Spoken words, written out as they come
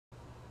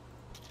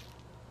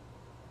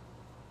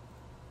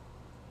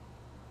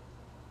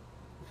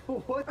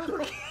What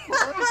the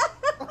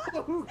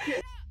fuck?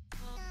 Okay.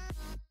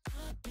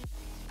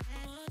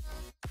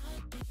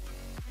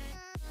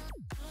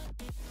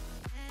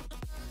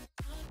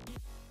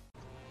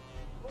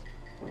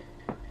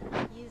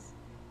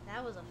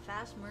 That was a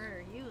fast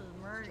murder. He was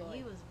murdered.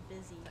 He was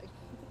busy.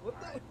 What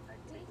the? I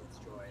take this,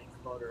 Joy.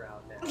 Vote her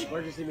out now.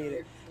 Emergency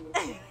meeting.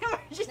 Emergency.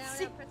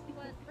 No, press the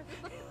button. Press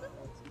the button.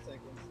 2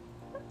 seconds.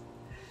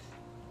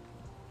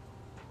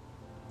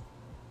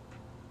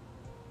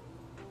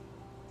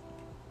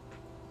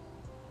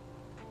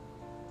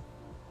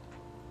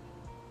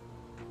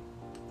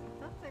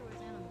 I thought there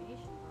was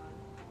animation on.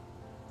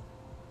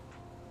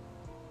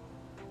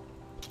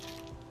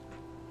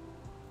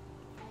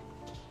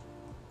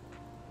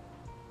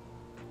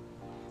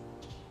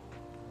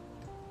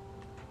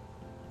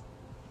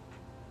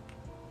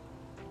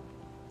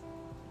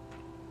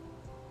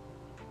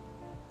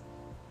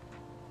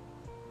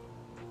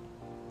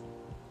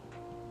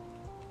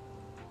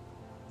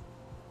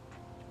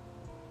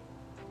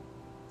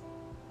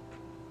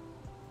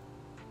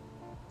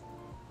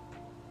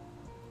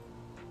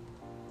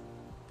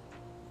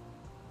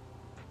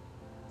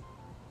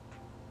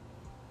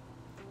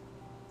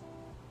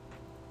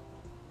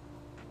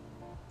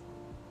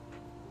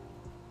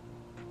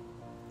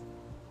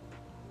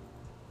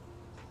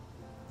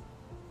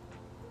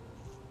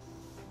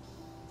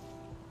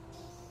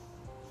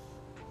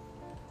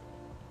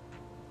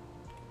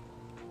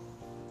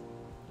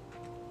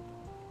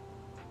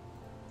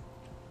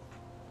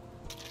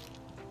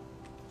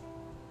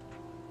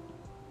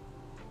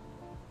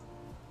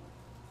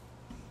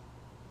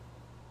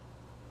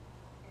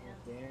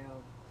 Damn.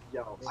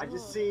 Yo, I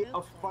just see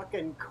a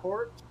fucking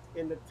corpse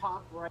in the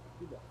top right.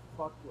 Who the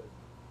fuck was it?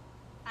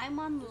 I'm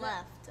on the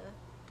left.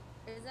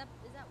 Is that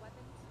weapons?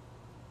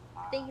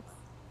 I think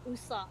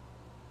it's Usopp.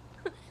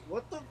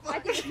 What the I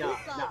fuck? think it's Nah,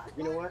 Usopp. nah.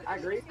 You know what? I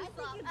agree.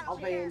 I'll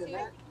pay into He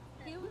that.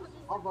 was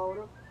just I'll vote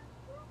him.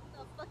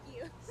 no, fuck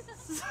you.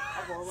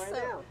 I'll vote right So-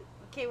 now.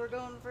 Okay, we're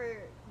going for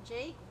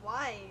Jake.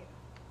 Why?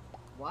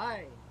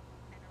 Why?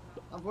 I don't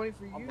know. I'm voting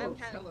for you. I'm Tell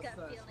having a us gut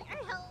that. feeling.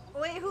 I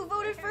help. Wait, who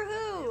voted for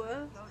who?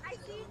 I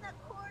see in the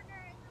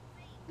corner in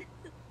the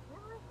thing.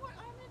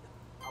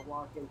 I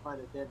walk in, find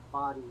a dead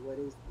body. What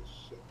is this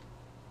shit?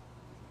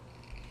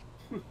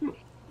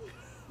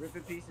 Rip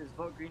in pieces.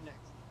 Vote green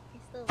next.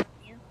 He's still with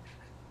you.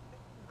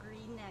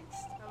 Green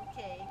next.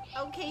 Okay.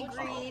 Okay, Which-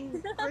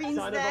 green. Green's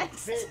Son of a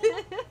next.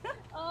 bitch.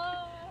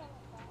 Oh.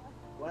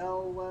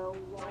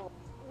 Well.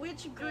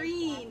 Which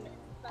green?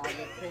 On the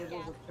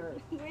tables of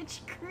turf.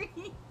 Which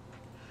green?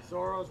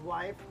 Zoro's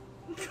wife.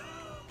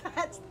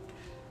 That's.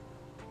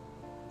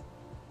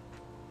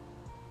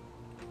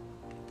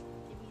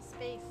 Give me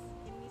space.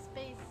 Give me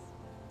space.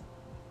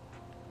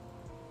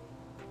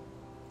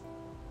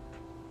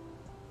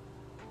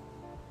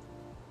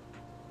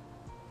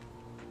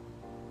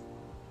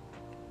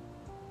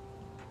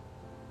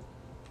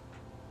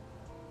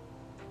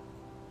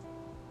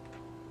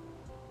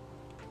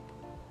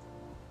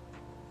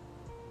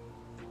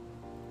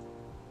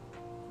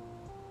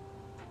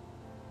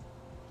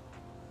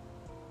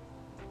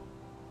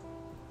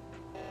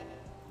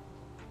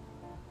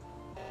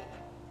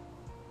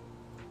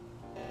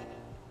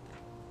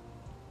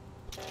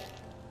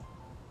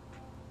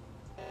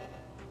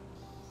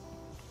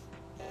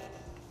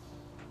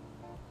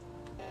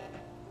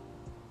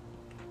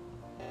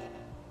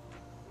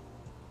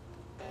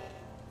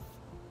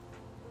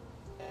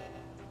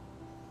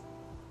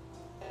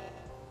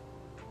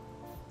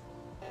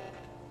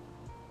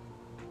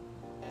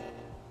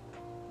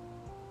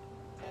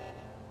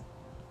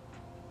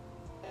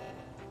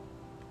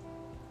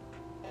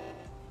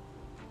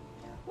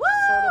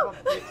 Son of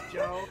a bitch,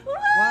 Joe.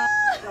 Wow.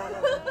 Son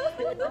of a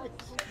bitch.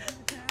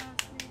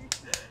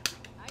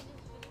 I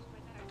just finished my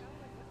tax. I'm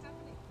like,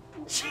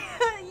 what's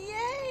happening?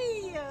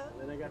 Yay!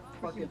 Then I got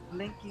Fucking fucking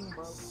blinking,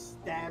 bro.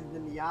 stabbed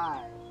in the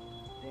eye.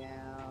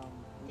 Damn.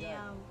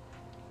 Damn.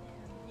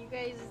 You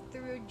guys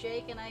threw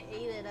Jake and I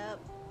ate it up.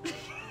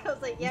 I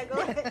was like, yeah, go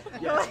ahead. Go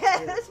Yeah,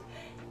 ahead.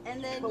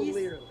 And then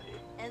Clearly.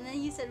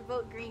 you said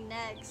vote green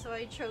next, so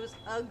I chose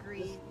a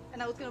green.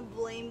 And I was gonna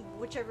blame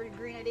whichever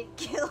green I didn't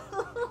kill.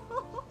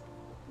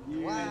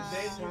 You Wow. And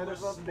then you son were of a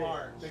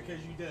smart bitch.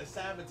 because you did a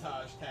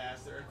sabotage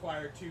task that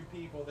required 2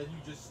 people, then you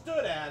just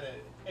stood at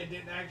it and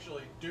didn't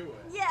actually do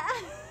it. Yeah.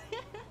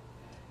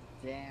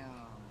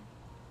 Damn.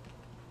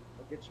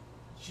 Look at you.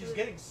 She's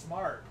getting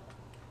smart.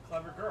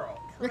 Clever girl.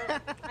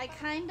 I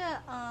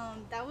kinda,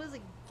 that was a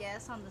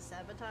guess on the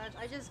sabotage.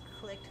 I just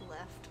clicked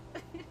left.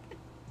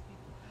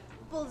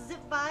 People zip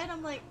by and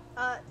I'm like,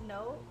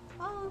 no.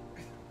 Oh,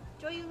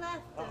 Joy, you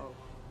left. Uh-oh.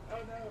 Oh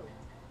no.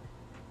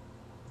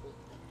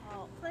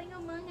 Oh, playing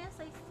Among Us,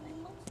 I see.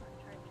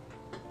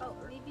 Oh,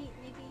 maybe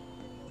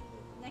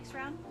next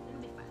round?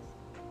 It'll be fast.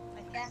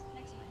 I think. Yeah,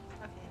 next one.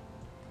 Okay.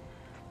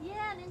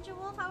 Yeah, Ninja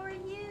Wolf, how are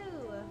you?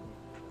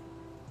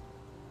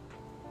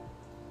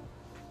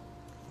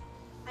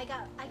 I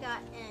got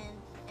an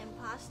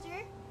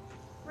imposter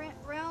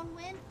round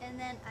win, and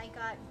then I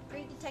got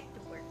great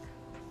detective work.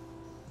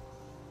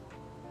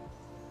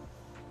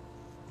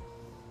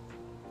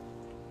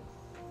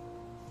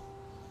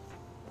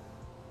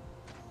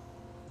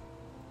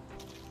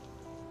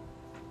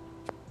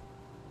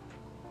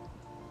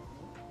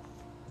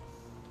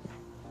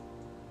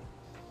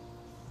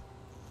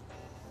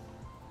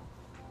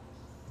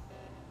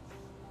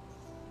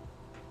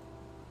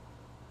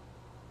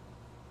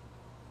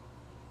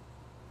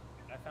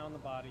 found the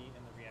body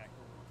in the reactor.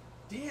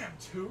 Damn,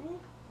 2?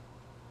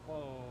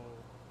 Whoa.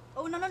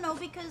 Oh no,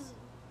 because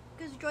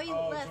Joy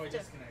left. Joy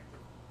disconnected.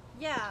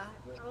 Yeah,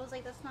 I was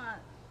like, that's not.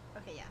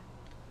 Okay, yeah.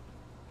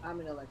 I'm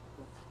an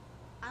electrical.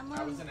 I'm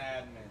I was on an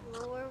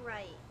admin. lower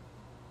right.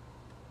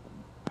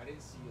 I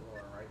didn't see you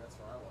lower right, that's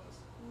where I was.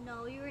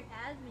 No, you were an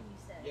admin. You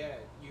said. Yeah,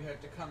 you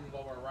had to come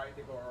lower right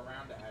to go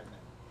around to admin.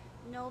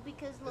 No,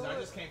 because Because lower. I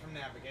just came from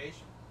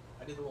navigation.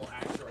 I did the little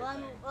asteroid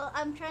thing.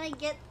 I'm trying to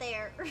get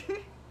there.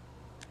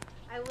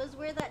 I was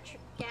where that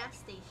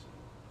gas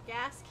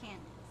can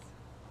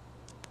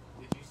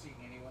is. Did you see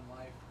anyone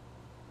live?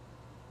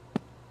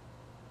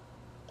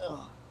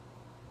 Ugh.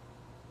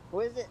 Who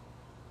is it?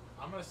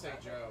 I'm gonna say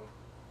Joe.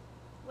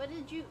 What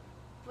did you?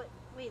 What?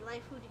 Wait,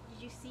 life. Who did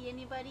you see?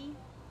 Anybody?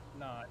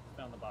 No, I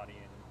found the body in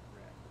the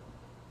reactor.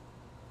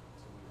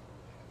 So we don't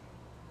really have any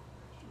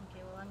information.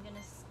 Okay, well I'm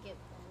gonna skip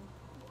then.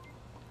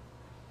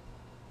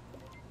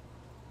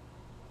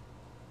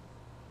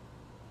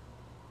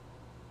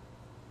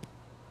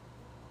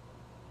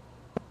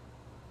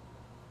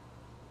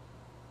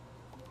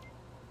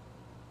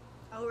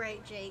 All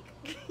right, Jake.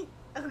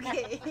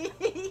 Okay.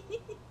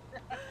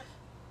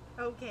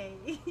 Okay.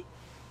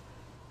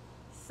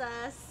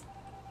 Sus.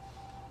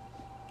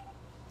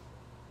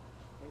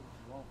 Hey,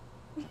 whoa.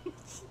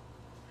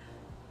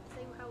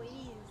 Say how it is.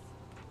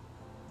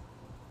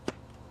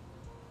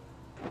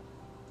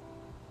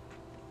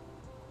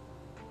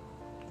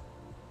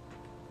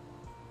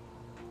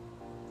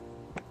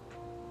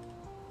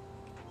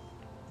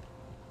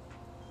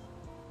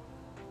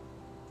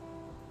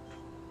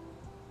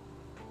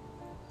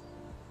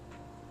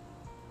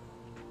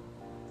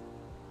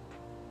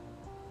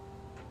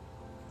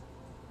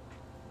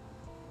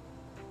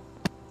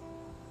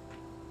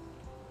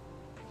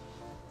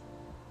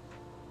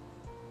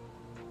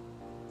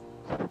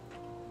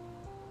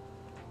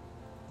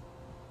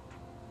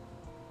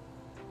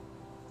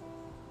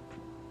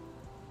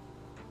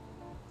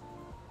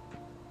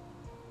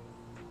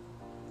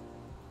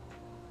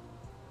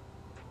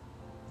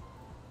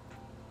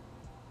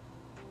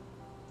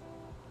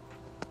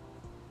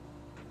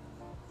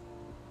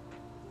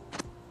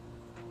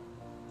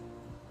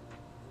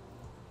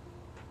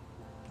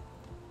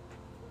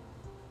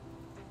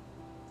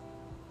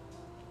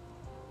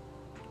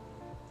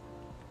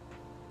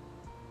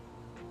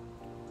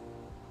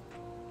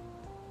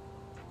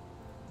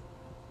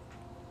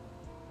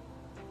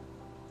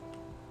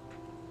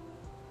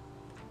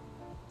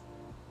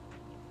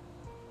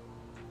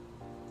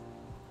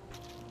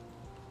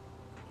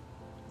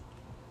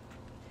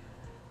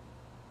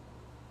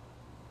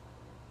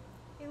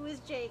 It was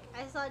Jake.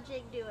 I saw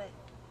Jake do it.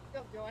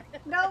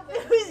 Nope,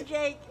 it was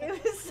Jake.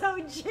 It was so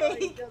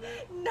Jake.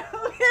 No,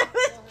 it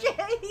was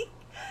Jake.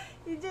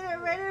 He did it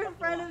right in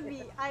front of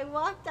me. I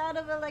walked out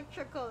of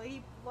electrical.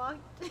 He walked,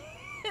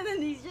 and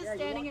then he's just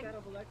standing in. Out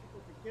of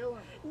electrical to kill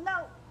him.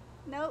 No,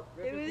 nope,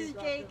 it was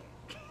Jake.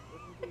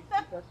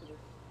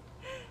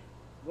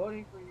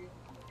 Voting for you.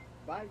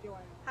 Bye,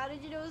 Jhoanny. How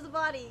did you know it was a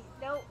body?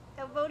 Nope,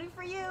 I'm voting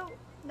for you.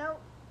 Nope,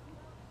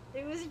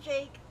 it was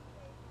Jake.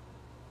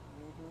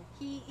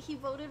 He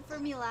voted for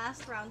me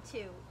last round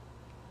too,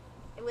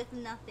 with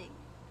nothing.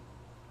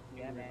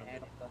 Yeah,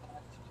 man.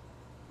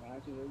 Why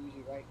aren't you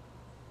usually right?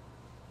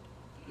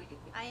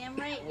 I am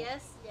right.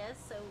 Yes.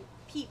 So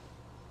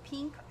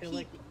pink. I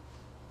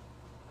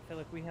feel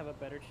like we have a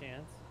better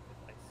chance if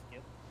I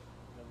skip.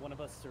 That one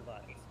of us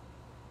survives.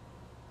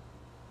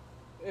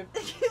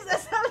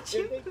 That's how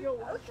you. If they kill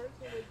one person,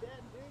 they're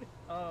dead, dude.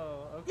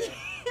 Oh, okay.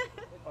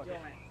 Okay.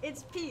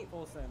 It's Pete.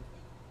 Full send.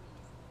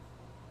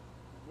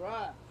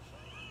 Bruh.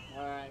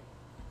 Alright.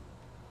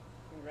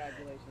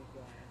 Congratulations,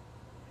 Jhoanny.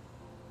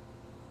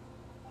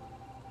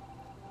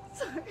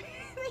 Sorry.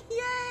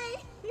 Yay!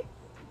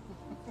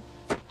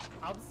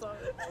 I'm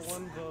sorry.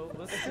 One vote.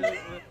 Let's do it.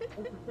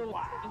 It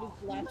was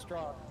the last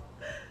straw.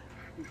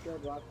 You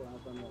killed Rocco, I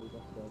thought that was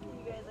just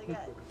You guys, I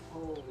got.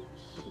 Holy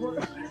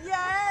shit.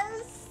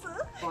 Yes!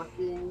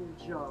 Fucking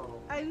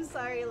Joe. I'm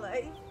sorry,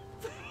 life.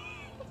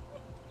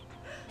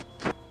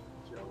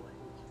 Joe.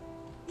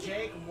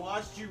 Jake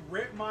watched you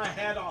rip my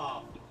head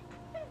off.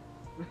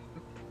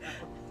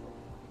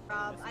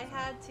 Rob, I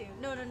had to.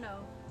 No.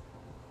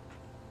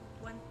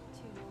 1,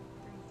 2,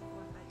 3, 4,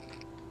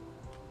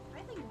 5.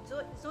 I think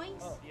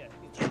Zoinks. Oh, yeah.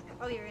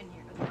 Oh, you're in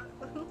here.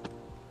 Okay.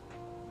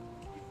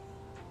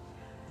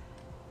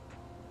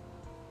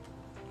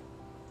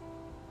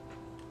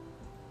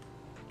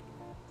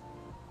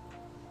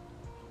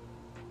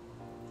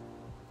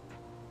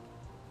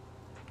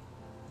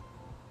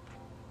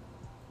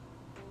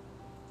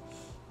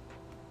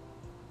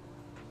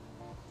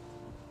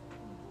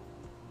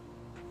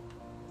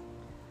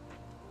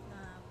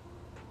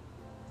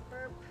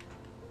 Burp.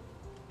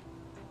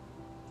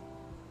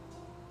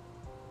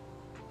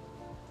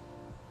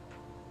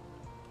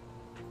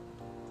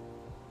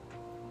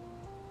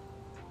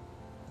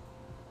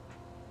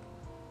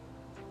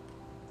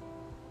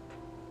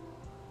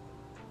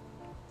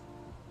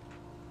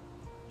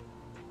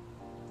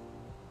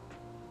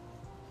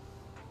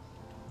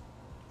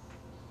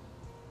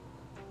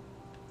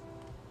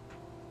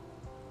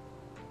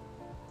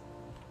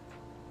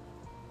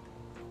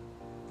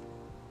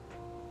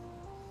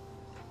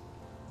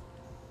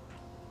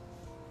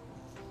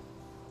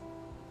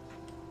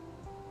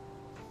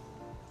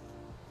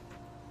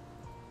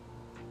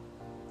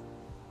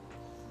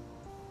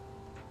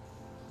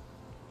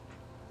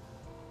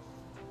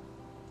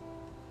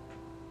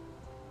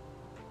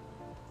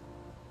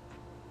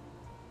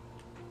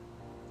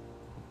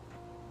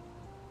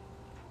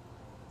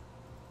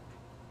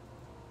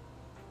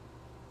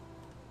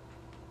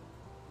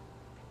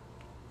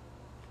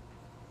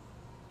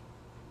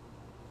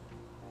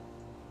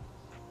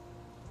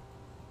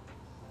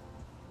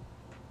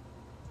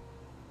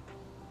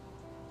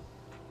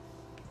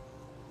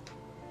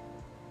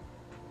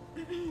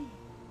 Okay.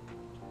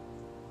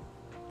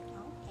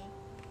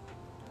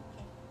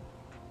 Okay.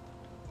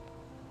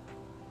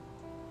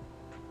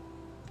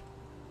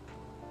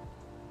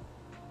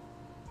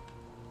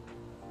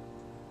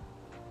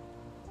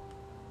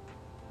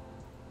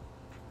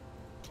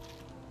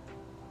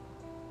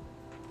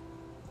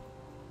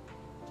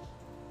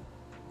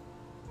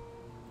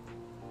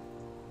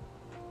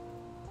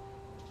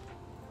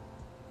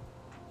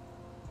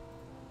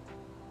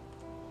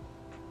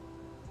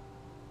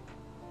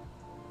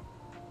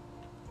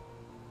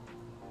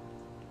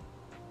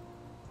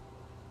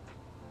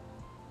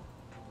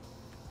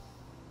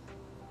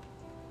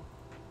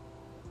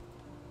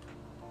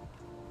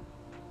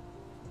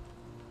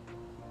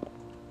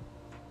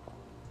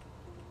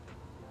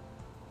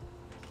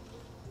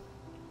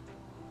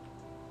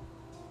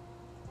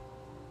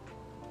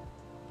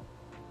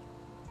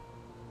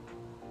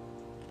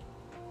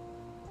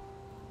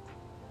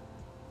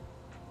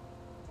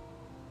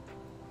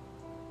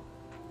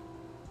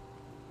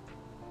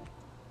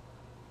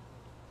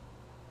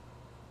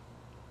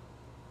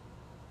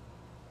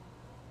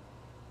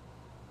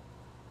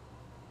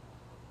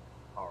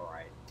 All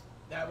right.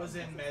 That was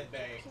in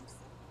medbay.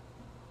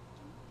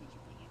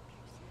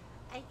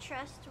 I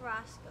trust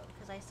Roscoe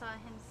because I saw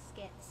him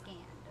scanned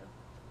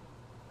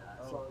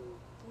So,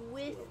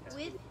 with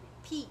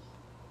Pete,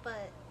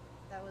 but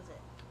that was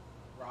it.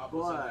 Rob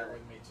was in there What?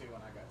 with me too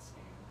when I got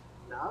scanned.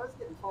 now I was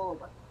getting followed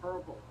by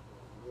purple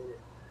for a minute.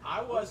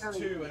 I was What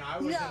kind too, of- and I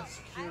was No, in I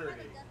security. would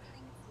have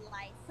done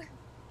life.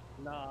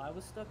 Nah, I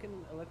was stuck in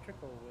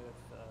electrical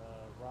with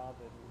Rob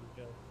and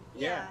Joe.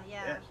 Yeah.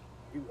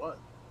 He was.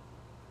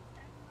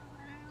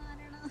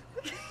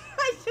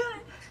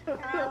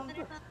 I don't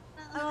know.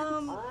 I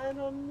don't. I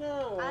don't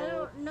know. I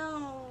don't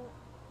know.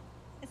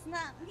 It's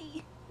not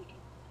me.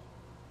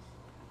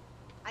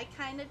 I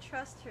kind of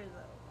trust her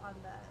though on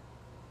that.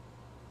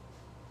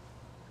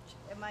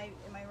 Am I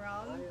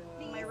wrong?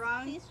 Am I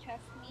wrong? Please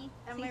trust me.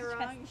 Am Please I trust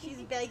wrong? me.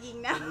 She's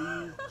begging now.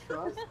 Please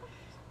trust.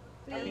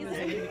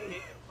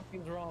 Please.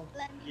 Something's wrong.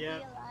 Let me Yeah.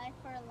 be alive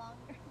for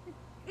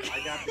longer.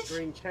 I got the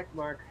green check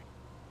mark.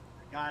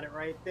 I got it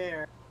right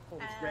there.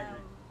 It's ready.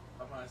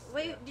 I'm gonna skip.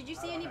 Wait, did you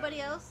I see don't have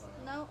anybody any else?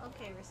 info. No?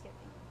 Okay, we're skipping.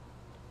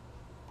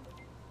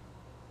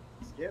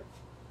 Skip.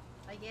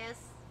 I guess.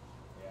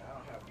 Yeah, I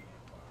don't have any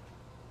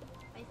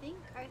info.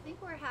 I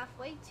think we're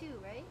halfway too,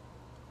 right?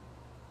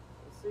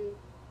 Let's see.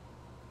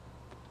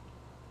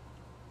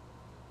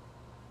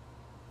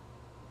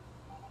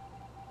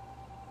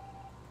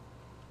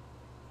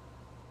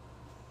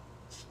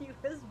 She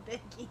was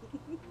begging.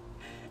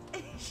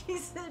 She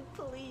said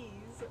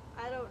please.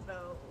 I don't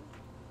know.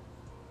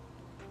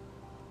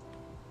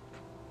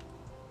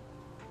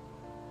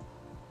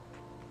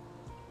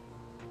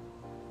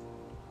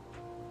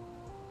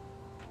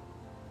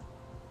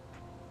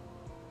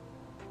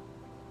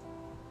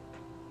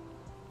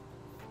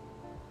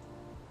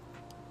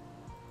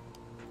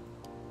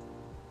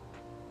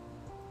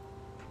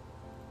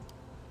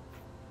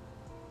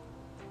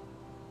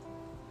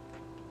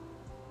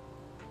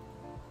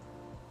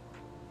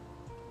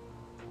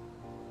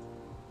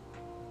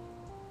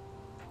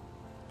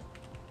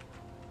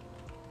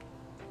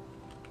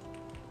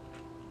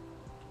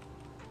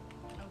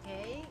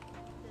 Okay.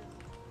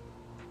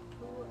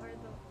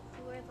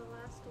 Who are the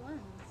last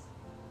ones?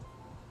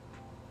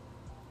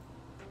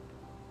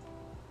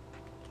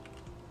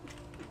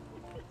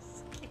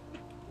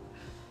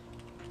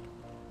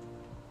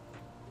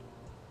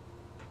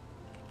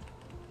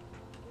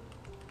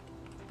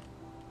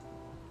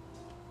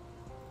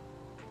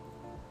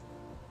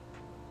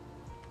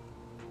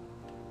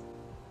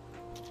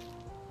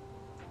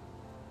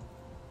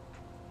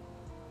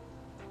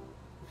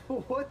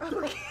 What the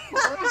Okay.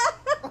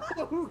 fuck?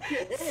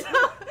 Okay.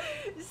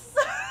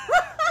 So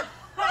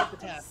The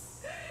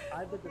task.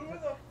 I did the Who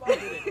task. the fuck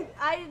did it?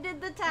 I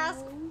did the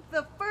task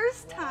the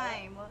first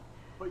time.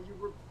 But you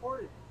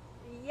reported.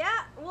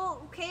 Yeah,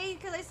 well, okay,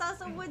 because I saw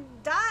someone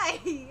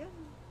die.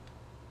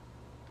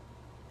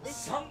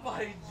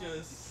 Somebody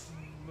just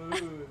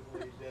smoothly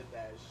did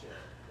that shit.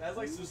 That's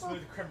like some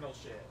smooth criminal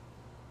shit.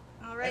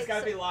 All right, It's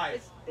gotta be so live.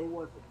 it's- Who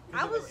was it?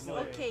 I Is it was no.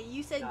 okay.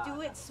 You said Nah,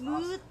 do it Ross-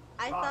 smooth.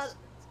 I Ross.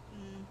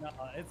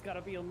 thought. It's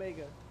gotta be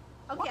Omega.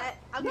 Okay, What?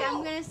 I'm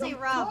No, gonna say no,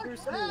 Rob.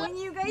 fuck that. When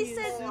you He guys is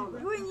said super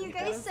when you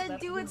guys said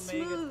That's do the it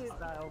Omega smooth,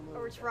 style move.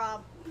 or it's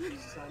Rob.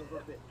 Son of a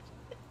bitch.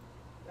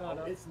 No,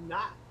 no. It's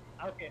not.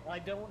 Okay, I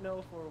don't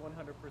know for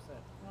 100%.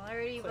 Well, I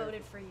already Clear.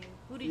 voted for you.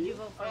 Who did you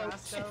vote for, Oh,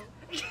 Roscoe?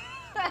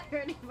 I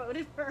already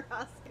voted for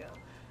Roscoe.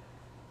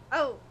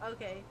 Oh,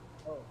 okay.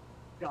 Oh,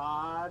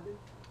 God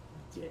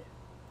damn.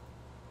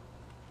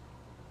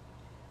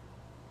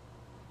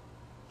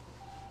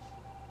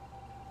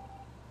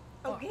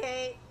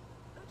 Okay.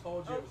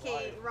 Told you it was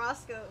Okay, live.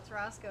 Roscoe. It's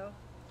Roscoe.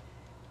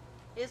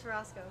 It's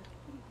Roscoe.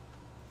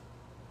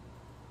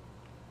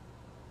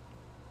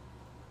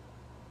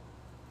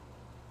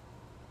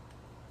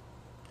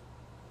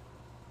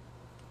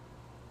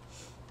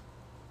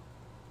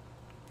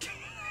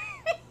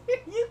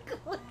 Are you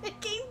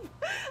clicking?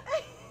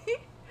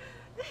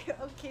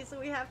 Okay, so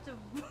we have to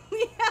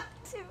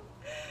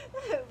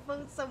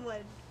vote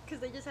someone because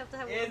they just have to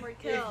have one more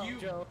kill. If you,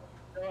 Joe,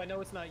 I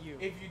know it's not you.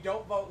 if you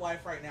don't vote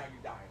life right now, you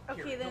die.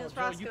 Okay, Period. then No, it's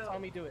Joe, Roscoe. you saw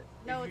me do it.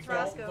 No, If it's you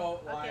don't Roscoe.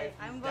 vote Okay, live, you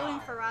I'm voting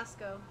die. for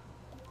Roscoe.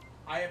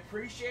 I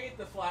appreciate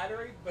the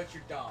flattery, but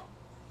you're dumb.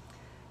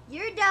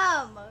 You're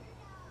dumb.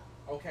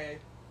 Okay,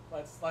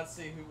 let's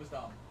see who was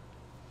dumb.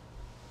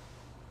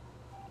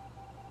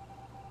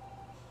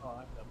 Oh,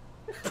 I'm dumb.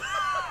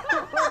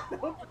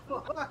 What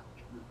the fuck?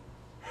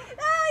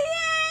 Oh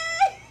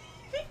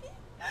yeah!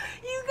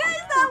 You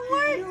guys, that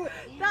worked.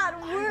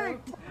 That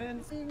worked.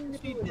 Man,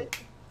 she did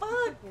Fuck.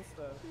 simple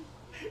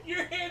stuff.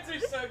 Your hands are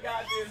so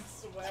goddamn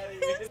sweaty.